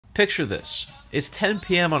Picture this. It's 10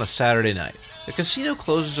 p.m. on a Saturday night. The casino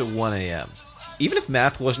closes at 1 a.m. Even if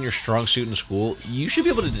math wasn't your strong suit in school, you should be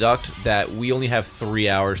able to deduct that we only have 3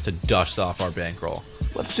 hours to dust off our bankroll.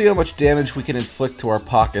 Let's see how much damage we can inflict to our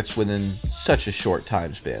pockets within such a short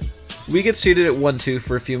time span. We get seated at 1-2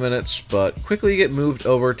 for a few minutes, but quickly get moved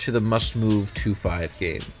over to the must-move 2-5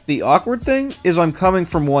 game. The awkward thing is I'm coming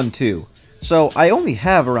from 1-2, so I only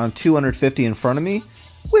have around 250 in front of me,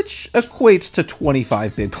 which equates to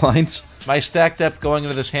 25 big blinds. My stack depth going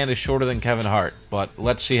into this hand is shorter than Kevin Hart, but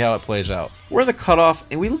let's see how it plays out. We're in the cutoff,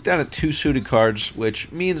 and we look down at 2 suited cards,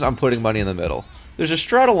 which means I'm putting money in the middle. There's a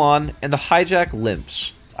straddle on, and the hijack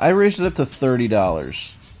limps. I raised it up to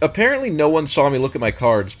 $30. Apparently no one saw me look at my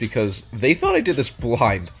cards because they thought I did this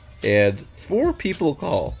blind, and 4 people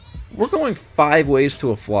call. We're going 5 ways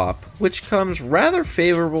to a flop, which comes rather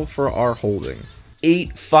favorable for our holding.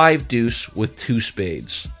 8-5 deuce with 2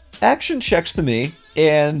 spades. Action checks to me,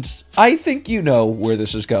 and I think you know where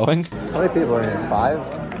this is going. How many people are in here?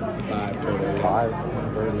 5? 5.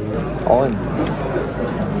 30. All in.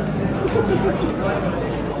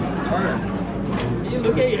 You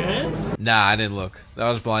look at your hand? Nah, I didn't look. That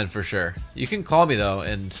was blind for sure. You can call me though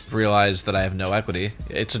and realize that I have no equity.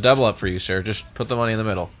 It's a double up for you, sir. Just put the money in the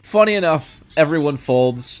middle. Funny enough, everyone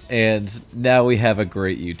folds, and now we have a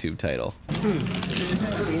great YouTube title.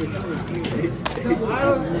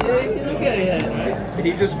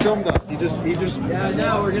 He just filmed us. He just. Yeah,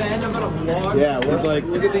 now we're gonna end up on a vlog. Yeah, we're like,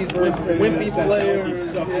 look at these wimpy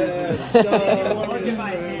players. Yeah, Look at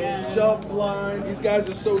my hand. shove blind. These guys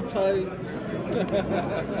are so tight.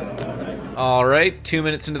 Alright, 2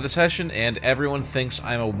 minutes into the session, and everyone thinks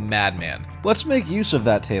I'm a madman. Let's make use of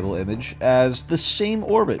that table image as the same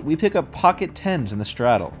orbit. We pick up pocket 10s in the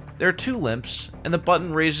straddle. There are 2 limps, and the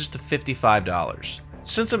button raises to $55.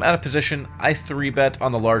 Since I'm out of position, I 3-bet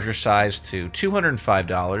on the larger size to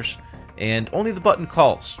 $205, and only the button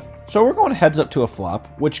calls. So we're going heads up to a flop,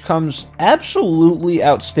 which comes absolutely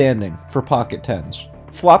outstanding for pocket 10s.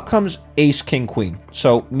 Flop comes ace, king, queen,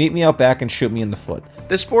 so meet me out back and shoot me in the foot.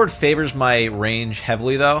 This board favors my range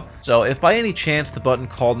heavily though, so if by any chance the button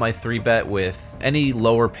called my 3-bet with any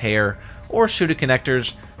lower pair or suited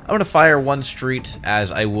connectors, I'm going to fire 1 street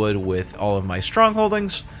as I would with all of my strong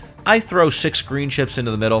holdings. I throw 6 green chips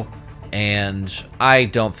into the middle, and I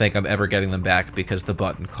don't think I'm ever getting them back because the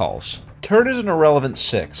button calls. Turn is an irrelevant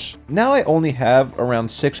 6. Now I only have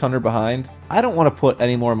around 600 behind. I don't want to put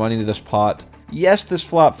any more money into this pot. Yes, this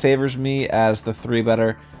flop favors me as the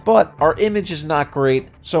 3-better, but our image is not great,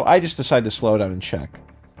 so I just decide to slow down and check.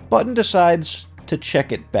 Button decides to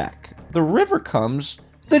check it back. The river comes.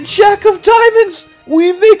 The jack of diamonds!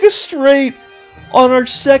 We make a straight on our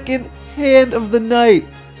second hand of the night.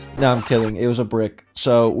 No, I'm kidding. It was a brick.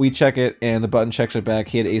 So we check it, and the button checks it back.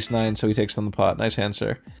 He had ace-9, so he takes on the pot. Nice hand,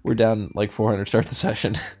 sir. We're down like 400 start the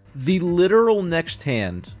session. The literal next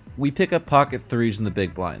hand, we pick up pocket 3s in the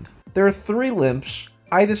big blind. There are 3 limps.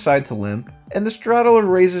 I decide to limp, and the straddler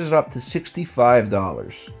raises it up to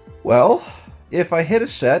 $65. Well, if I hit a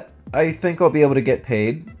set, I think I'll be able to get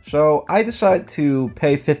paid, so I decide to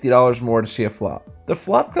pay $50 more to see a flop. The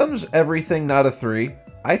flop comes everything not a 3.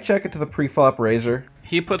 I check it to the pre-flop raiser.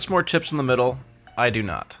 He puts more chips in the middle. I do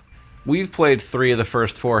not. We've played 3 of the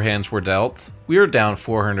first 4 hands we're dealt. We are down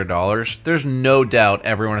 $400. There's no doubt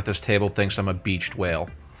everyone at this table thinks I'm a beached whale.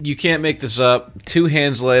 You can't make this up. 2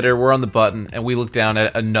 hands later, we're on the button, and we look down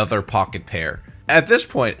at another pocket pair. At this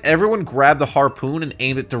point, everyone grabbed the harpoon and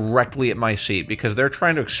aimed it directly at my seat because they're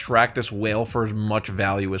trying to extract this whale for as much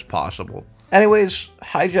value as possible. Anyways,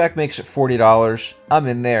 hijack makes it $40. I'm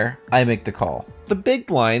in there. I make the call. The big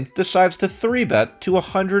blind decides to 3-bet to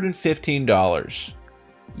 $115.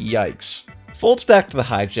 Yikes. Folds back to the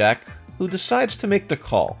hijack, who decides to make the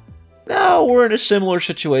call. Now we're in a similar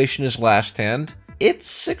situation as last hand.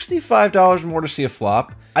 It's $65 more to see a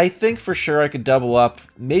flop. I think for sure I could double up,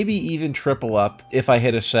 maybe even triple up if I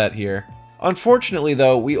hit a set here. Unfortunately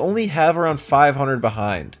though, we only have around 500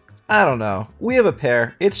 behind. I don't know. We have a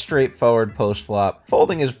pair. It's straightforward post-flop.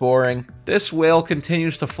 Folding is boring. This whale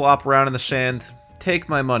continues to flop around in the sand. Take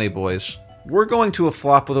my money, boys. We're going to a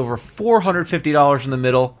flop with over $450 in the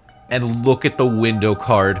middle, and look at the window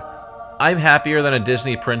card. I'm happier than a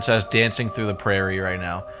Disney princess dancing through the prairie right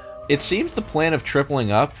now. It seems the plan of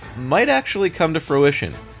tripling up might actually come to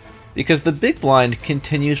fruition, because the big blind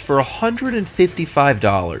continues for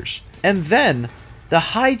 $155, and then the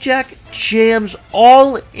hijack jams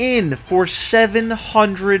all in for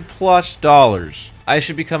 $700+. I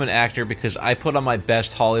should become an actor because I put on my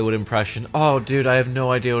best Hollywood impression. Oh, dude, I have no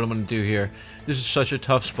idea what I'm going to do here. This is such a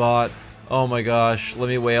tough spot. Oh my gosh, let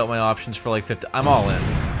me weigh out my options for like 50. I'm all in.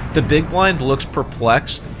 The big blind looks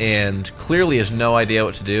perplexed and clearly has no idea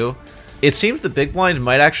what to do. It seems the big blind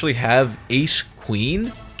might actually have ace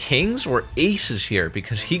queen, kings, or aces here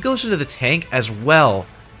because he goes into the tank as well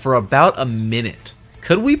for about a minute.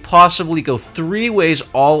 Could we possibly go 3 ways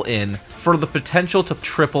all in for the potential to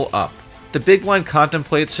triple up? The big blind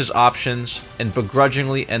contemplates his options and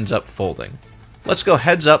begrudgingly ends up folding. Let's go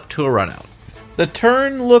heads up to a runout. The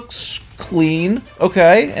turn looks clean.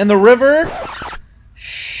 Okay, and the river?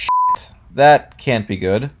 Shit. That can't be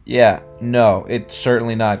good. Yeah, no, it's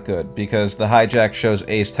certainly not good, because the hijack shows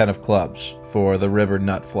ace-10 of clubs for the river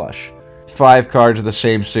nut flush. 5 cards of the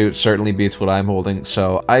same suit certainly beats what I'm holding,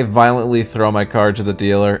 so I violently throw my cards to the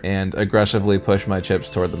dealer and aggressively push my chips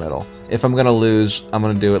toward the middle. If I'm gonna lose, I'm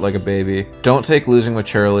gonna do it like a baby. Don't take losing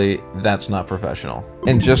maturely, that's not professional.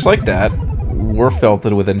 And just like that, we're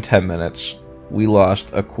felted within 10 minutes. We lost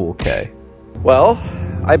a cool K. Well,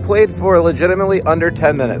 I played for legitimately under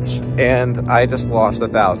 10 minutes, and I just lost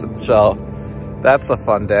 1,000, so that's a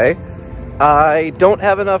fun day. I don't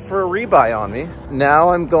have enough for a rebuy on me. Now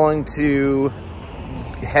I'm going to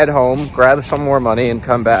head home, grab some more money, and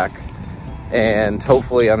come back. And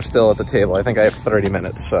hopefully I'm still at the table. I think I have 30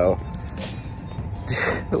 minutes, so...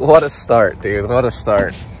 What a start, dude. What a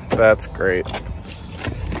start. That's great.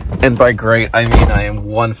 And by great, I mean I am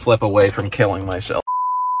 1 flip away from killing myself.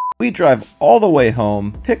 We drive all the way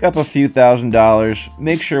home, pick up a few $1,000s,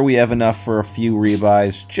 make sure we have enough for a few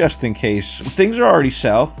rebuys, just in case. Things are already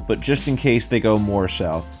south, but just in case they go more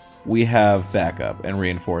south, we have backup and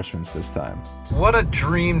reinforcements this time. What a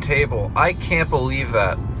dream table. I can't believe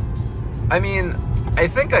that. I mean, I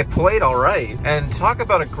think I played alright, and talk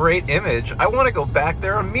about a great image, I want to go back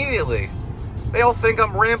there immediately. They all think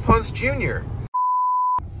I'm Rampunz Jr.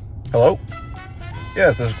 Hello?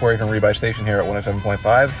 Yes, this is Corey from Rebuy Station here at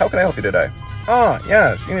 107.5. How can I help you today? Ah,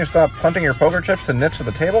 yes, you need to stop punting your poker chips to nits of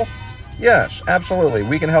the table? Yes, absolutely,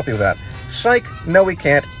 we can help you with that. Psych, no we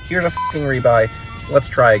can't. Here's a fucking rebuy. Let's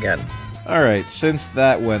try again. Alright, since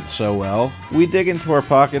that went so well, we dig into our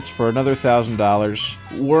pockets for another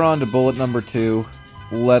 $1,000. We're on to bullet number 2.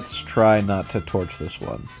 Let's try not to torch this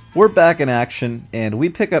one. We're back in action, and we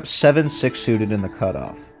pick up 7-6 suited in the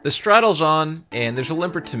cutoff. The straddle's on, and there's a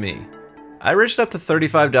limper to me. I reached up to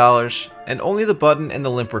 $35, and only the button and the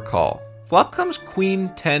limper call. Flop comes queen,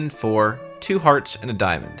 10-4, 2 hearts, and a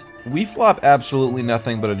diamond. We flop absolutely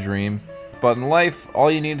nothing but a dream, but in life, all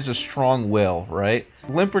you need is a strong will, right?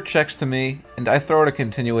 Limper checks to me, and I throw out a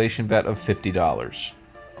continuation bet of $50.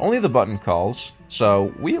 Only the button calls,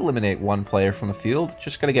 so we eliminate 1 player from the field,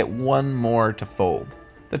 just gotta get 1 more to fold.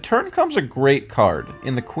 The turn comes a great card,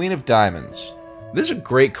 in the Queen of Diamonds. This is a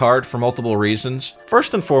great card for multiple reasons.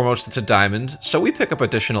 First and foremost, it's a diamond, so we pick up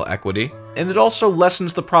additional equity, and it also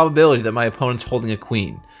lessens the probability that my opponent's holding a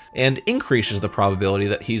queen, and increases the probability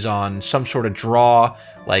that he's on some sort of draw,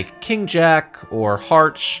 like king-jack, or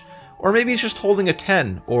hearts, or maybe he's just holding a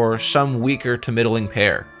 10, or some weaker to middling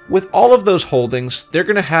pair. With all of those holdings, they're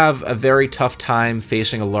going to have a very tough time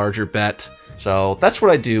facing a larger bet, so that's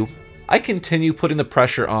what I do. I continue putting the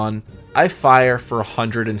pressure on. I fire for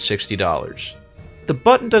 $160. The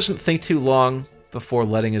button doesn't think too long before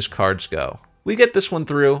letting his cards go. We get this one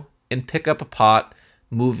through and pick up a pot,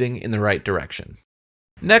 moving in the right direction.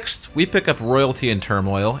 Next, we pick up royalty and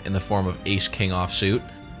turmoil in the form of ace-king offsuit.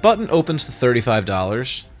 Button opens to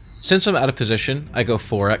 $35. Since I'm out of position, I go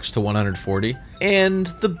 4x to 140. And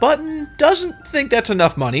the button doesn't think that's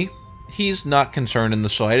enough money. He's not concerned in the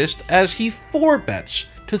slightest, as he 4-bets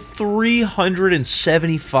to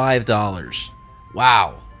 $375.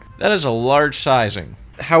 Wow. That is a large sizing.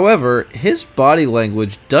 However, his body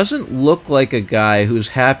language doesn't look like a guy who's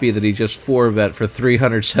happy that he just 4-bet for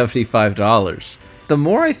 $375. The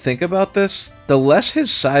more I think about this, the less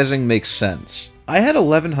his sizing makes sense. I had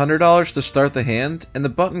 $1,100 to start the hand, and the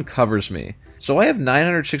button covers me, so I have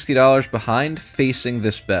 $960 behind facing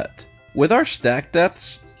this bet. With our stack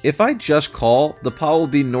depths, if I just call, the pot will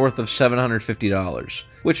be north of $750,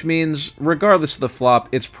 which means, regardless of the flop,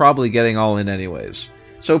 it's probably getting all in anyways.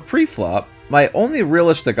 So pre-flop, my only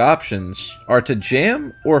realistic options are to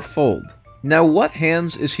jam or fold. Now what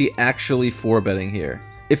hands is he actually 4-betting here?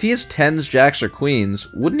 If he has 10s, jacks, or queens,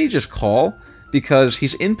 wouldn't he just call? Because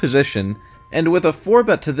he's in position, and with a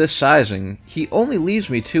 4-bet to this sizing, he only leaves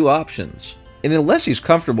me 2 options. And unless he's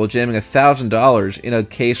comfortable jamming $1,000 in a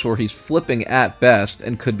case where he's flipping at best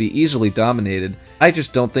and could be easily dominated, I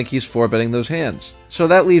just don't think he's 4-betting those hands. So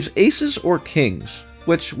that leaves aces or kings,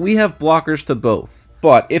 which we have blockers to both.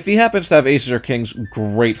 But if he happens to have aces or kings,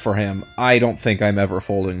 great for him. I don't think I'm ever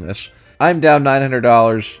folding this. I'm down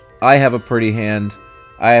 $900. I have a pretty hand.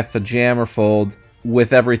 I have to jam or fold.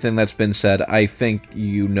 with everything that's been said, I think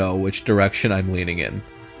you know which direction I'm leaning in.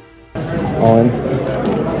 All in.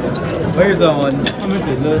 Where's on? How much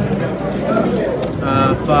is it?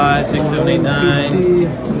 5, 6, 7, 8, 9,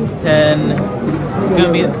 10. It's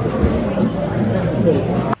gonna be it.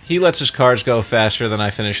 He lets his cards go faster than I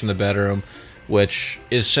finish in the bedroom, which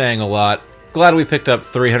is saying a lot. Glad we picked up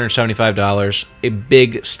 $375, a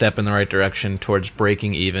big step in the right direction towards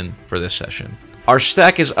breaking even for this session. Our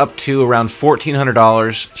stack is up to around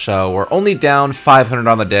 $1,400, so we're only down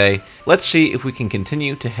 $500 on the day. Let's see if we can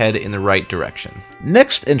continue to head in the right direction.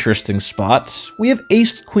 Next interesting spot, we have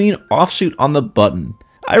Ace-Queen offsuit on the button.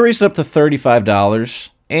 I raised it up to $35,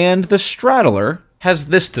 and the straddler Has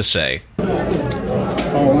this to say.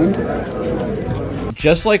 All in.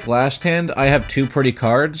 Just like last hand, I have 2 pretty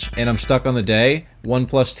cards, and I'm stuck on the day. 1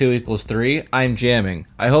 plus 2 equals 3. I'm jamming.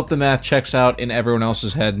 I hope the math checks out in everyone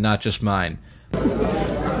else's head, not just mine.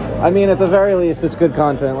 I mean, at the very least, it's good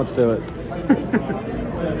content. Let's do it.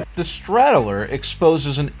 The straddler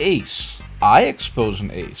exposes an ace. I expose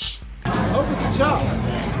an ace. Hope it's a chop.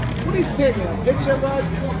 What are you taking? A picture, bud?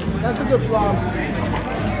 That's a good flop.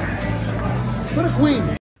 Put a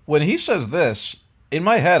queen. When he says this, in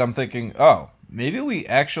my head I'm thinking, oh, maybe we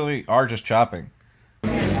actually are just chopping.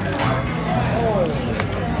 1,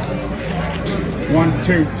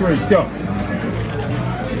 2, 3, go.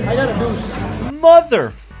 I got a deuce.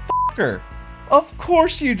 Motherfucker! Of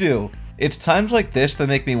course you do! It's times like this that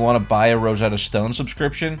make me want to buy a Rosetta Stone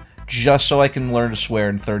subscription just so I can learn to swear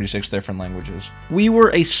in 36 different languages. We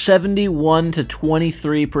were a 71 to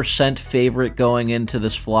 23% favorite going into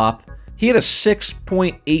this flop. He had a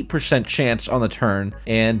 6.8% chance on the turn,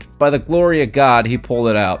 and by the glory of God, he pulled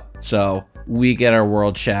it out. So, we get our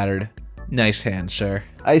world shattered. Nice hand, sir.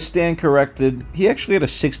 I stand corrected. He actually had a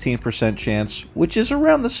 16% chance, which is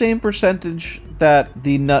around the same percentage that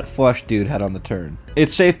the nut flush dude had on the turn.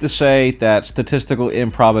 It's safe to say that statistical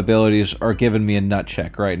improbabilities are giving me a nut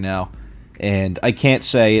check right now, and I can't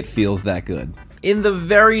say it feels that good. In the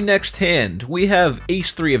very next hand, we have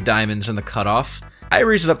Ace-3 of diamonds in the cutoff. I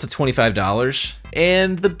raise it up to $25,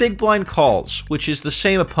 and the big blind calls, which is the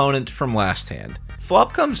same opponent from last hand.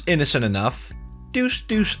 Flop comes innocent enough. Deuce,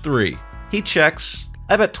 deuce, 3. He checks.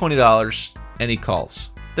 I bet $20, and he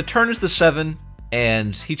calls. The turn is the 7,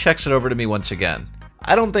 and he checks it over to me once again.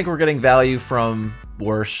 I don't think we're getting value from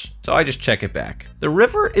worse, so I just check it back. The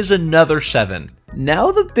river is another 7.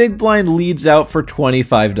 Now the big blind leads out for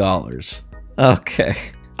 $25. Okay,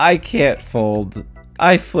 I can't fold.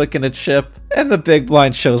 I flick in a chip, and the big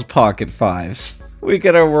blind shows pocket 5s. We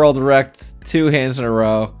get our world wrecked 2 hands in a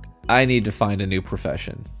row. I need to find a new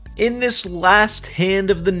profession. In this last hand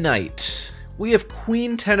of the night, we have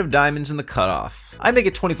Queen 10 of diamonds in the cutoff. I make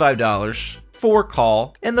it $25, 4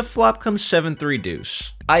 call, and the flop comes 7-3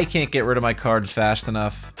 deuce. I can't get rid of my cards fast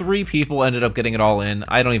enough. 3 people ended up getting it all in.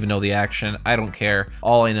 I don't even know the action. I don't care.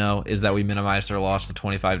 All I know is that we minimized our loss to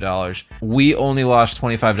 $25. We only lost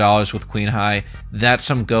 $25 with Queen High. That's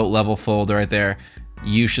some GOAT level fold right there.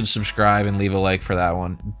 You should subscribe and leave a like for that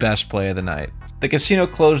one. Best play of the night. The casino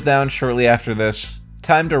closed down shortly after this.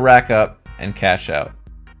 Time to rack up and cash out.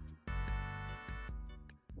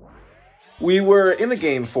 We were in the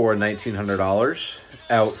game for $1,900,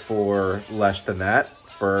 out for less than that,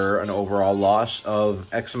 for an overall loss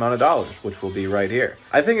of X amount of dollars, which will be right here.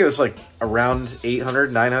 I think it was like around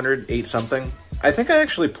 800, 900, 8 something. I think I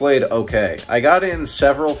actually played okay. I got in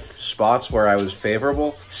several spots where I was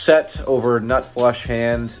favorable. Set over nut flush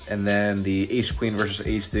hand, and then the ace queen versus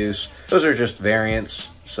ace deuce. Those are just variants,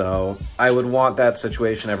 so I would want that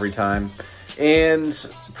situation every time. And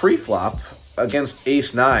pre-flop, against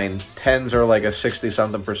ace 9, 10s are like a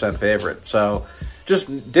 60-something% favorite. So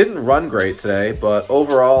just didn't run great today, but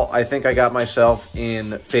overall, I think I got myself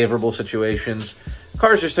in favorable situations.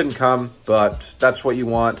 Cards just didn't come, but that's what you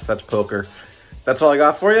want. That's poker. That's all I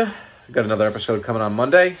got for you. Got another episode coming on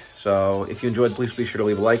Monday. So if you enjoyed, please be sure to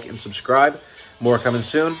leave a like and subscribe. More coming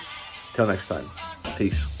soon. Till next time.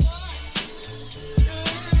 Peace.